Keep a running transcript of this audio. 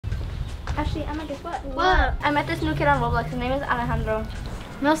Actually, Emma, guess what? What? I met this new kid on Roblox. His name is Alejandro.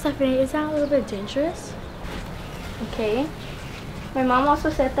 No, Stephanie, is that a little bit dangerous? Okay. My mom also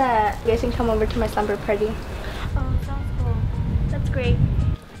said that you guys can come over to my slumber party. Oh, sounds cool. That's great.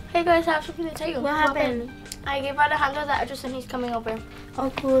 Hey guys, I have something to tell you. What happened? I gave Alejandro the address and he's coming over. Oh,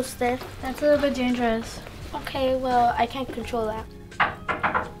 cool, Steph. That's a little bit dangerous. Okay, well, I can't control that.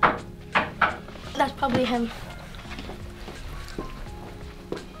 That's probably him.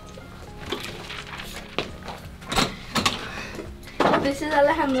 This is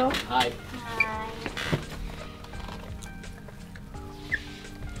Alejandro. Hi. Hi.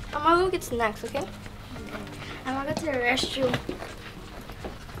 I'm gonna go get snacks, okay? I'm gonna go to the restroom.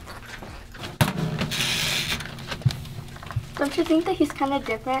 Don't you think that he's kind of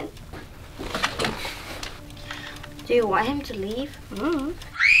different? Do you want him to leave? Mm.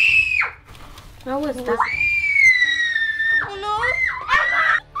 No, it's not.